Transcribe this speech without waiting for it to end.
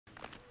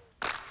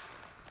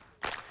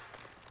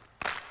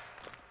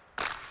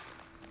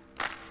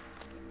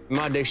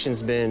My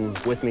addiction's been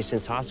with me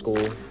since high school.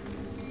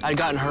 I'd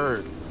gotten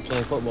hurt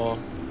playing football,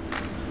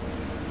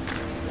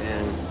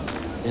 and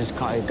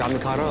it got me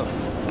caught up.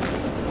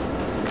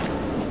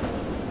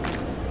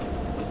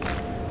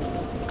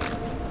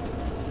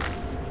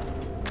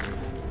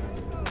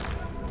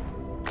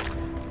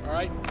 All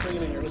right, bring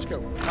it in here. Let's go.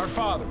 Our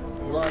Father,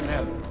 who art in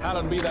heaven,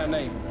 hallowed be thy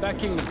name. Thy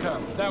kingdom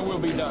come, thy will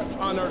be done,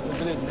 on earth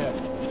as it is in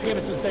heaven. Give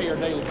us this day our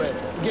daily bread.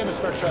 Forgive us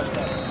our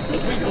trespasses,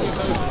 as we forgive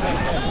those who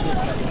trespass against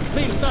us.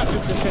 Lead us not into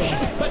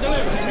temptation, but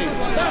deliver us from evil.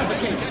 Thou is the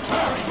kingdom,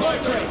 power, glory,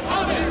 praise.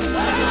 Amen.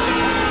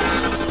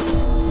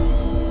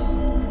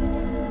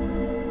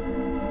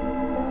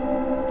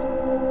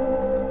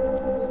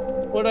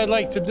 What I'd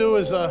like to do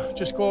is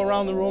just go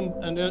around the room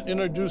and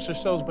introduce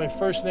ourselves by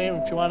first name.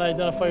 If you want to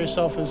identify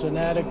yourself as an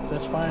addict,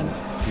 that's fine.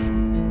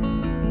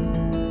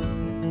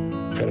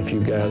 I've had a few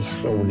guys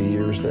over the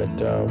years that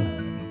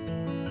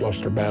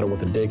lost their battle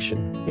with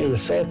addiction. You know, the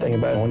sad thing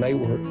about it, when they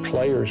were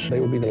players, they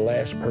would be the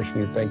last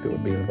person you'd think that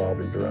would be involved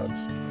in drugs.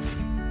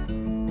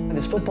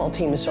 This football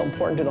team is so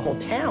important to the whole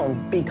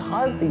town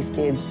because these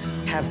kids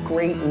have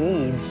great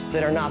needs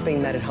that are not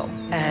being met at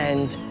home.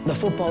 And the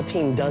football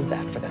team does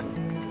that for them.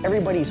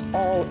 Everybody's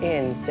all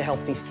in to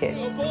help these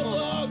kids.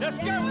 Let's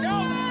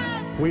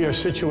go! We are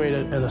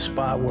situated in a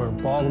spot where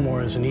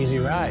Baltimore is an easy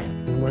ride.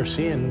 And we're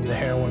seeing the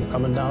heroin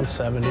coming down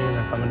 70 and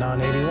they're coming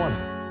down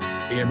 81.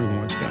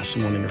 Everyone's got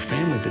someone in their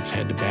family that's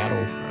had to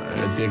battle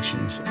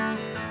addictions.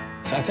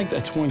 So I think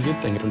that's one good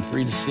thing. From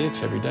 3 to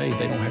 6 every day,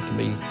 they don't have to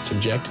be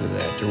subjected to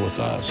that. They're with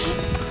us.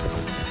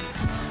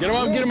 Get them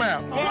up, get them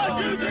out.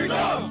 1, 2, 3, go!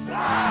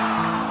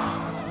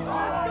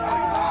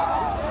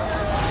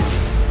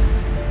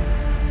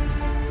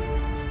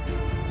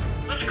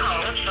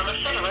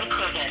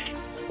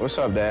 What's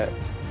up, Dad?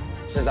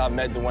 Since I've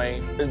met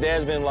Dwayne, his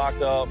dad's been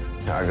locked up.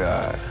 I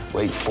got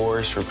Wake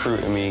Forest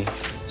recruiting me,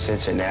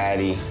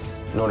 Cincinnati,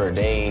 Notre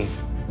Dame.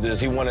 Does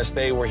he want to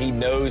stay where he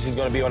knows he's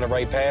going to be on the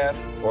right path,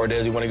 or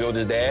does he want to go with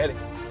his dad?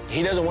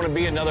 He doesn't want to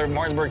be another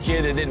Martinsburg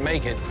kid that didn't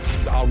make it.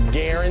 I'll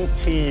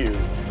guarantee you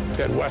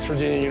that West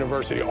Virginia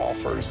University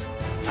offers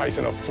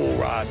Tyson a full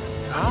ride.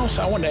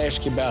 I wanted to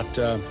ask you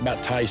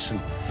about Tyson.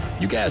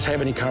 You guys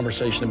have any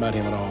conversation about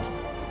him at all?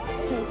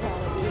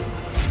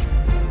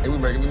 Hey, we're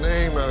making a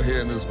name out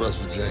here in this West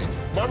Virginia.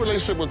 My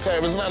relationship with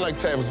Tav is not like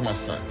Tav is my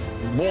son.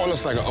 More or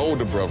less like an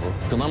older brother,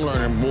 because I'm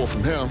learning more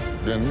from him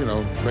than, you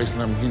know, based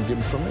on him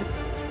getting from me.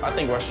 I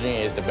think West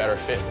Virginia is the better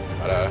fit,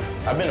 but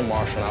I've been to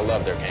Marshall and I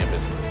love their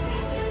campus.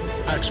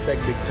 I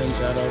expect big things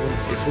out of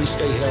them. If we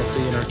stay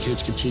healthy and our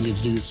kids continue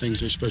to do the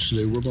things they're supposed to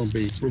do, we're going to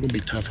be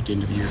tough at the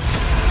end of the year.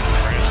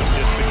 Ransom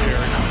gets the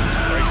carry,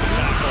 breaks the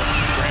tackle,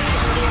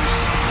 Ransom's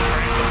loose,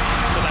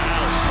 Ransom to the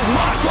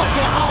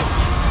house.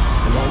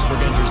 And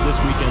Lawrenceburg enters this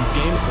weekend's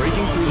game,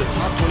 breaking through the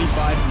top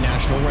 25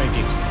 national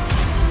rankings.